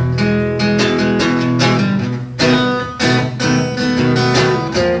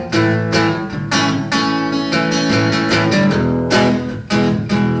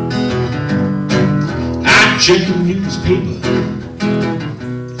 Check the newspaper,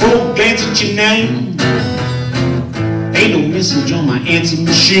 full glance at your name. Ain't no message on my answer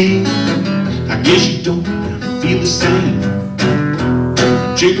machine. I guess you don't feel the same.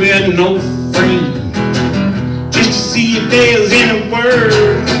 Chick with no frame, just to see if there's any word.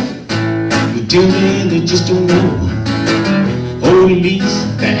 You tell me they just don't know. Oh, police,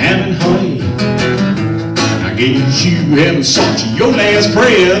 they haven't heard you. I guess you haven't sought your last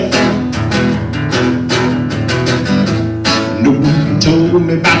breath. No one told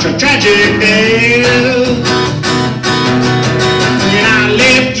me about your tragic death. When I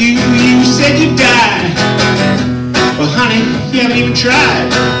left you, you said you'd die. Well, honey, you haven't even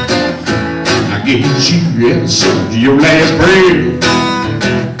tried. I guess you haven't sought your last breath.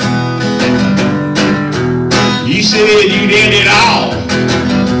 You said you did it all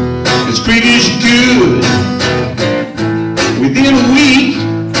as quick as you could. Within a week,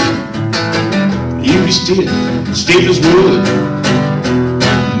 you'd be stiff as wood.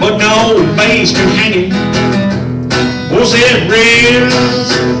 But no base can hang it, or said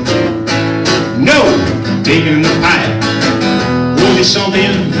rest. No taking in the pipe, only something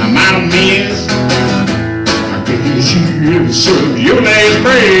I might have missed. I guess you haven't served your last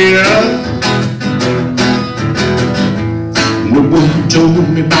breath. No one told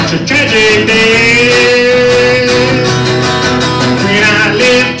me about your tragic death. When I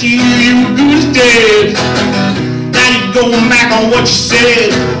left you, you were good as dead. Now you're going back on what you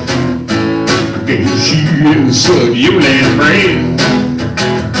said. I guess you haven't served your last breath.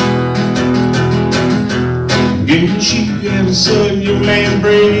 I guess you haven't served your last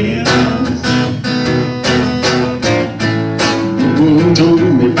breath. No one told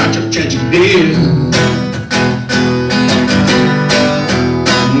me about your tragic death.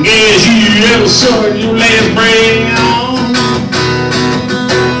 Guess you ever served your last breath.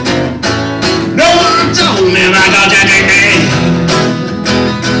 No one told me about your tragic death.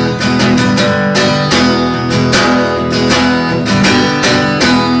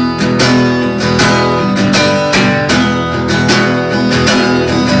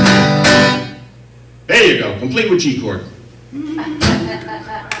 There you go, complete with G chord.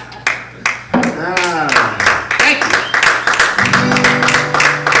 Thank you.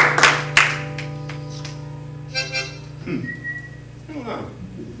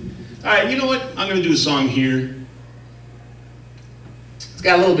 Alright, you know what? I'm going to do a song here. It's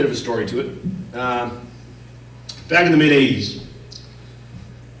got a little bit of a story to it. Back in the mid-'80s,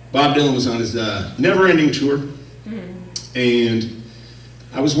 Bob Dylan was on his never-ending tour, and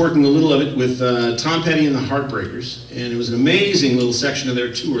I was working a little of it with Tom Petty and the Heartbreakers, and it was an amazing little section of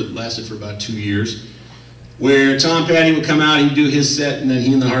their tour that lasted for about 2 years, where Tom Petty would come out, he'd do his set, and then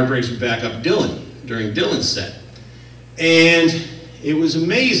he and the Heartbreakers would back up Dylan during Dylan's set. And it was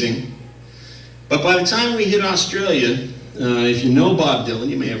amazing. But by the time we hit Australia, if you know Bob Dylan,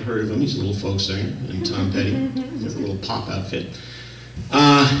 you may have heard of him. He's a little folk singer, and Tom Petty, he has a little pop outfit.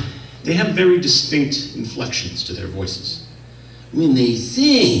 They have very distinct inflections to their voices when they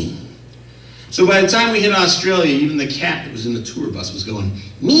sing. So by the time we hit Australia, even the cat that was in the tour bus was going,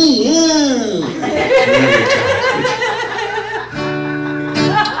 meow.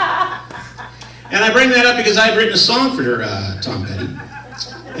 And I bring that up because I had written a song for Tom Petty,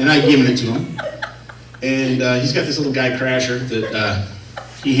 and I'd given it to him. And he's got this little guy, Crasher, that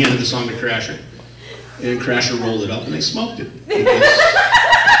he handed the song to Crasher. And Crasher rolled it up, and they smoked it.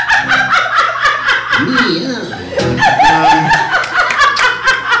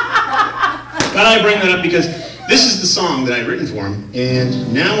 But I bring that up because this is the song that I'd written for him,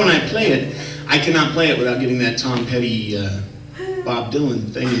 and now when I play it, I cannot play it without getting that Tom Petty, Bob Dylan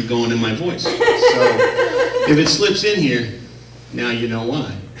thing going in my voice. So if it slips in here, now you know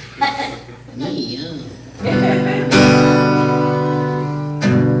why.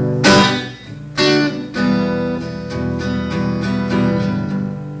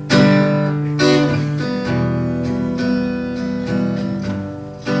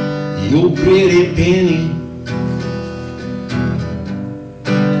 Your pretty penny,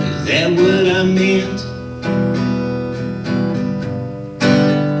 is that what I meant?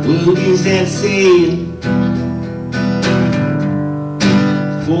 What is that saying?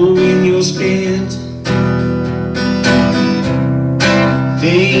 For when you're spent,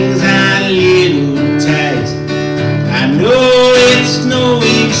 things are a little tight. I know it's no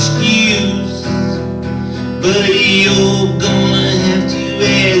excuse, but you're gonna have to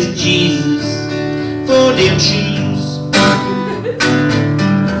ask Jesus for them shoes.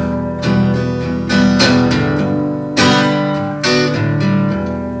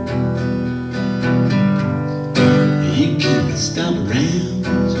 You can stop around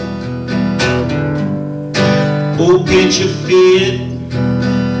or pitch a fit,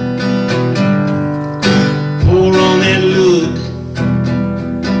 pour on that look,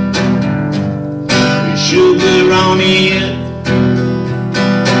 with sugar on it.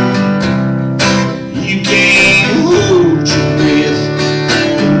 You can't hold your breath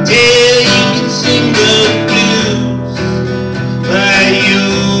until you can sing the blues, but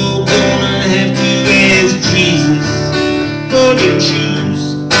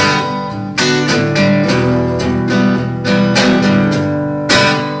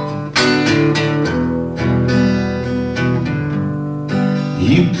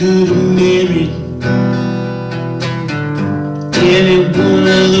You could have married any one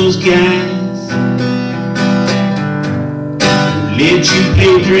of those guys who let you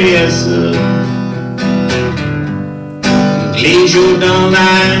play dress up and glaze your dull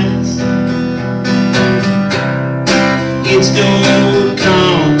eyes. It's no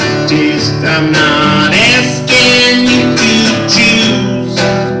contest, I'm not asking you to choose,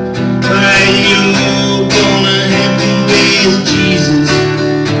 but you're gonna have to ask Jesus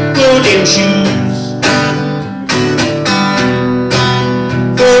for them shoes,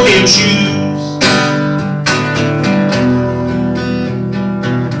 for them shoes.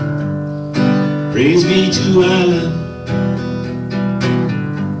 Praise be to Allah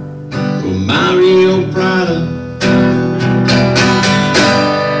for Mario Prada.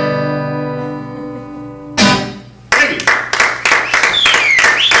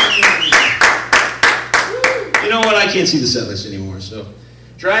 I can't see the set list anymore, so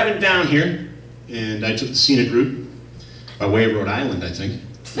driving down here, and I took the scenic route by way of Rhode Island, I think.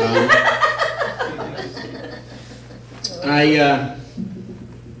 I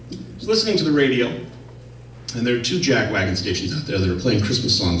was listening to the radio, and there are 2 jackwagon stations out there that are playing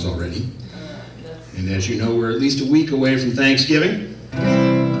Christmas songs already. And as you know, we're at least a week away from Thanksgiving.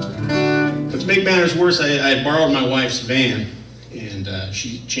 But to make matters worse, I had borrowed my wife's van, and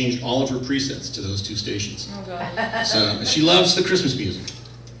she changed all of her presets to those 2 stations. Oh, God. So she loves the Christmas music.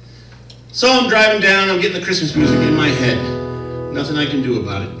 So I'm driving down, I'm getting the Christmas music in my head. Nothing I can do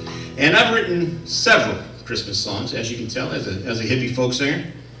about it. And I've written several Christmas songs, as you can tell, as a hippie folk singer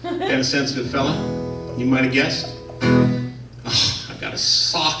and a sensitive fella, you might have guessed. Oh, I've got a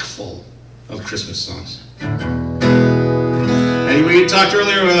sock full of Christmas songs. Anyway, you talked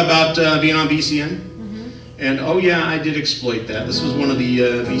earlier about being on BCN. And oh yeah, I did exploit that. This was one of the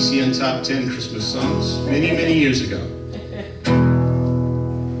VCN Top 10 Christmas songs many, many years ago.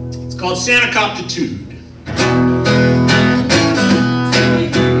 It's called Santa Coptitude.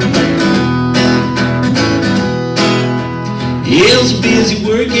 Hills are busy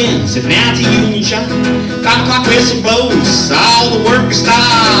working, stepping out to union shop. 5 o'clock whistle blows, all the workers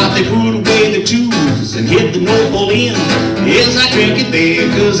stop. They put away their tools and hit the North Pole Inn. Yes, I drink it there,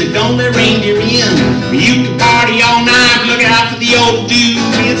 cause they don't let reindeer in. You can party all night, look out for the old dude.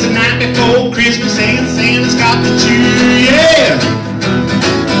 It's the night before Christmas and Santa's got the chew, yeah!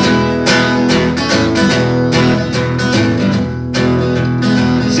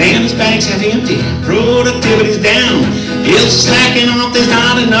 Santa's bags half empty, productivity's down. Hills are slacking off, there's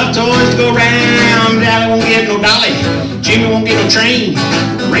not enough toys to go round. Daddy won't get no dolly, Jimmy won't get no train.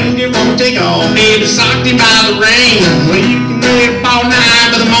 Reindeer won't take off, baby socked him by the rain. Well, you can live all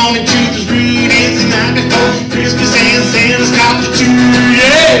night, but the morning truth is rude. It's the night before Christmas and Santa's got the chew,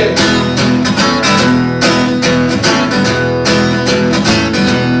 yeah!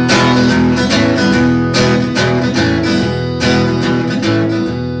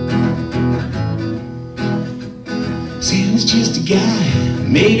 Santa's just a guy,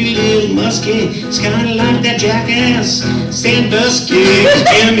 maybe a little musky. It's kinda like that jackass Sandusky.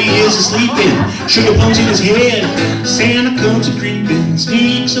 Jimmy is sleeping, sugar plums in his head. Santa comes a-creeping,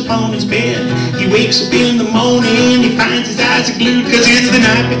 sneaks upon his bed. He wakes up in the morning, he finds his eyes are glued, cause it's the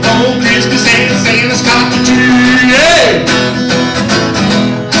night before Christmas and Santa's got the chew, yeah!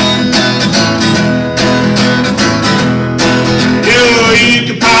 You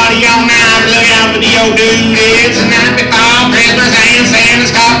can party all night, look out for the old dude. It's the night before Christmas and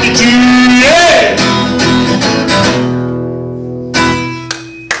Santa's got the chew, yeah!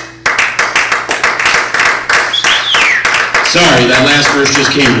 Sorry, that last verse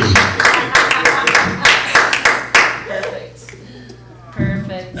just came to me. Perfect.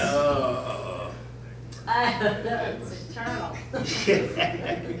 Perfect. Oh. I don't know, it's eternal.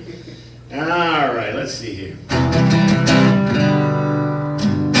 All right, let's see here.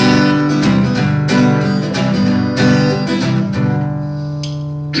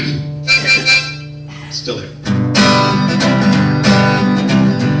 Still there.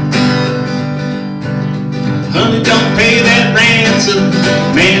 Honey, don't pay that ransom.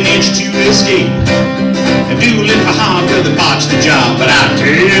 Managed to escape. I do live for hard where they botched the job, but I tell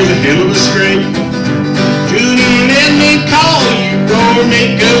you, it's a hell of a scrape. Judy, let me call you or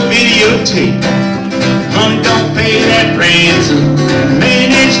make a videotape. Honey, don't pay that ransom.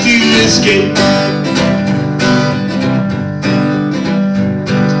 Managed to escape.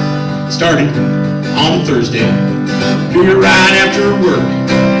 Started on Thursday, beer right after work.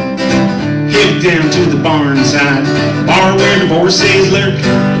 Head down to the barn side, bar where divorcees lurk.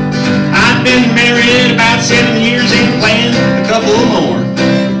 I've been married about 7 years and planned a couple more.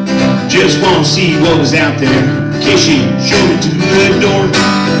 Just want to see what was out there in case she showed me to the door.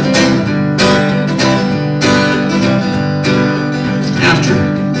 After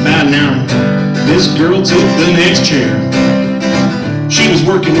about an hour, this girl took the next chair. She was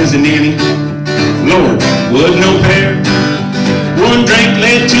working as a nanny. Lord, wasn't no pair. One drink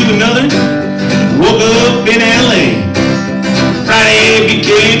led to another. Woke up in L.A. Friday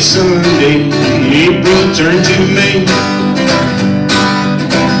became Sunday. April turned to May.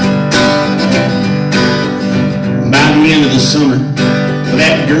 By the end of the summer,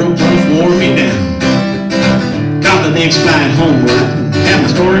 that girl plumb wore me down. Caught the next flight homeward. Had my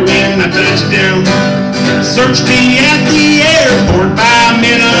story when I touched down. Searched me at the airport by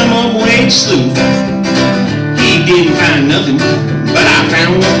minimum wage sleuth. He didn't find nothing, but I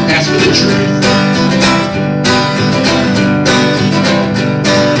found what passed for the truth.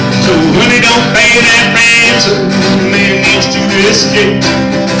 So honey, don't pay that ransom. Man needs to escape.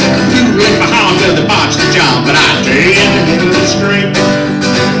 You look for how to botch the job, but I tell you it was straight.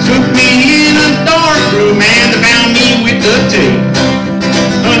 Took me in a dark room and they found me with the tape.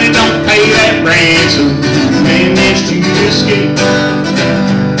 Honey, don't pay that ransom. Man needs to escape.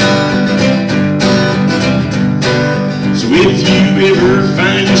 So if you ever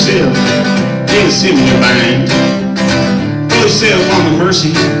find yourself in a similar bind, throw yourself on the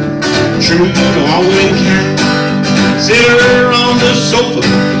mercy, true, all willing kind. Sit her on the sofa,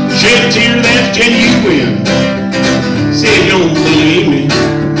 shed a tear that's genuine. Say you don't believe me,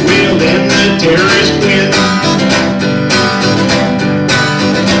 well then the terrorist win.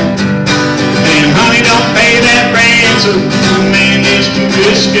 And honey, don't pay that ransom. Man needs to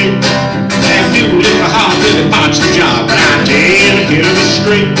escape. And people live a hard really botch the job, but I tell you to get it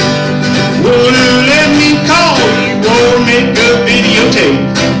straight. Would you let me call you or make a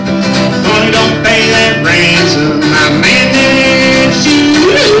videotape? Honey, don't pay that ransom. My man needs to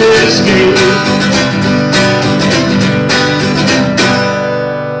escape.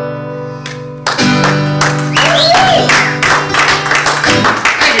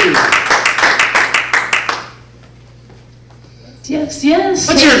 Yes, yes.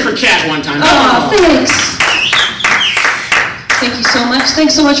 Let's hear it for Kat one time. Oh, thanks. Thank you so much.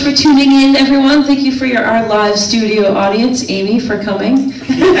 Thanks so much for tuning in, everyone. Thank you for our live studio audience. Amy, for coming.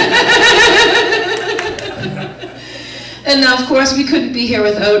 And now, of course, we couldn't be here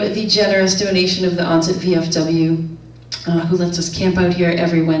without the generous donation of the Onset VFW, who lets us camp out here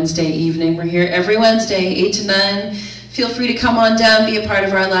every Wednesday evening. We're here every Wednesday, 8 to 9. Feel free to come on down, be a part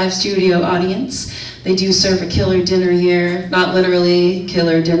of our live studio audience. They do serve a killer dinner here, not literally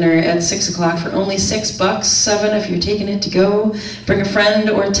killer dinner, at 6 o'clock for only $6, $7 if you're taking it to go. Bring a friend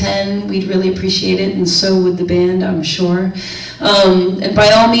or 10, we'd really appreciate it, and so would the band, I'm sure. And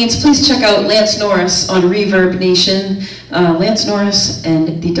by all means, please check out Lance Norris on Reverb Nation. Lance Norris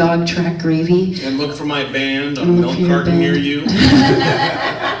and the Dog Track Gravy. And look for my band on the milk carton near you.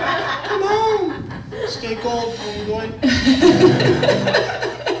 Come on, stay cold, homeboy.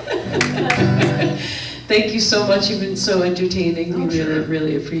 Thank you so much. You've been so entertaining. We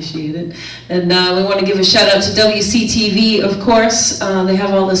really appreciate it. And we want to give a shout out to WCTV, of course. They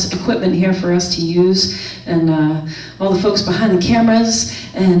have all this equipment here for us to use. And all the folks behind the cameras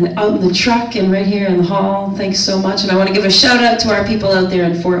and out in the truck and right here in the hall. Thanks so much. And I want to give a shout out to our people out there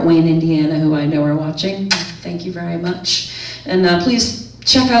in Fort Wayne, Indiana, who I know are watching. Thank you very much. And please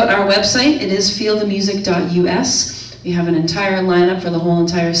check out our website. It is feelthemusic.us. We have an entire lineup for the whole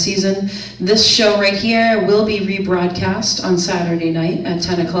entire season. This show right here will be rebroadcast on Saturday night at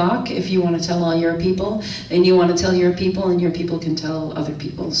 10 o'clock if you want to tell all your people, and you want to tell your people, and your people can tell other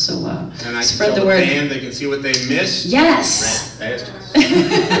people. So and I spread can tell the word. Band, they can see what they missed. Yes.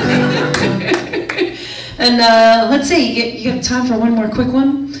 And let's see, you got time for one more quick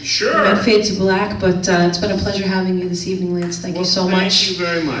one? Sure. We're gonna fade to black, but it's been a pleasure having you this evening, Lance. Thank you so much. Thank you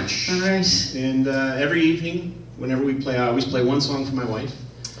very much. All right. And every evening, whenever we play, I always play one song for my wife.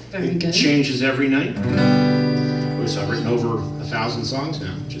 Very good. It changes every night. So I've written over 1,000 songs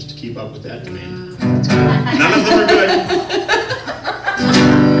now, just to keep up with that demand. None of them are good.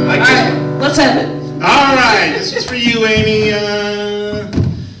 All right, let's have it. All right, this is for you, Amy.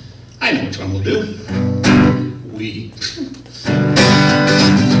 I know which one we'll do. We.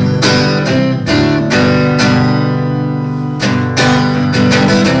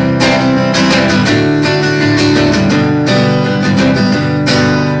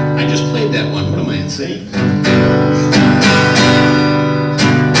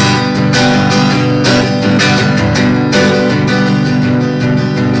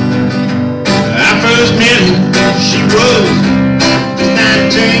 She was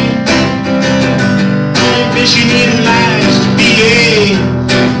 19, only bitch she needed life.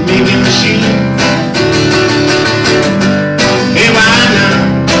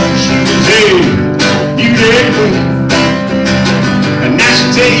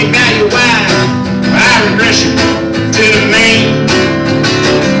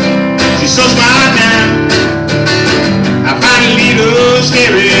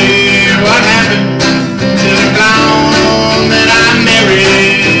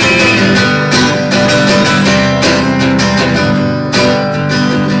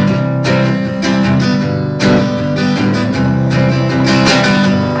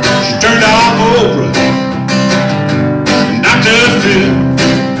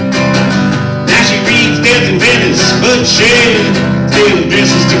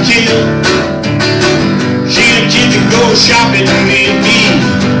 till. She and the kids would go shopping and me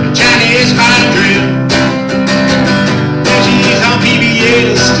a Chinese hot drill. She's on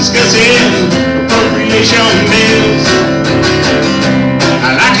PBS discussing appropriation bills. I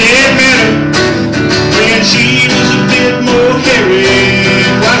liked it better when she was a bit more hairy.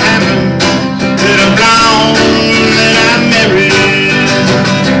 What happened to the blonde that I married?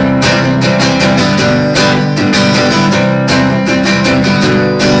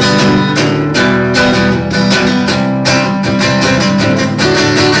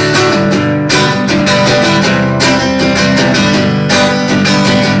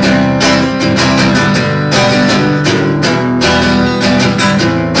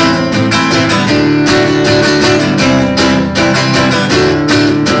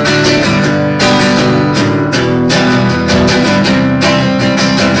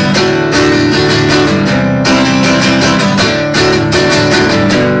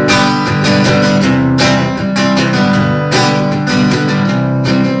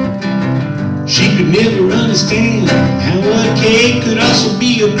 She could never understand how a cake could also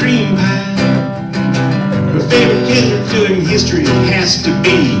be a cream pie. Her favorite character in history has to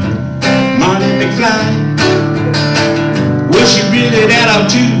be Marty McFly. Was she really that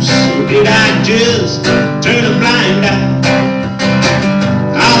obtuse, or did I just turn a blind eye?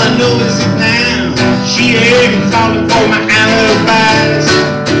 All I know is that now she ain't falling for my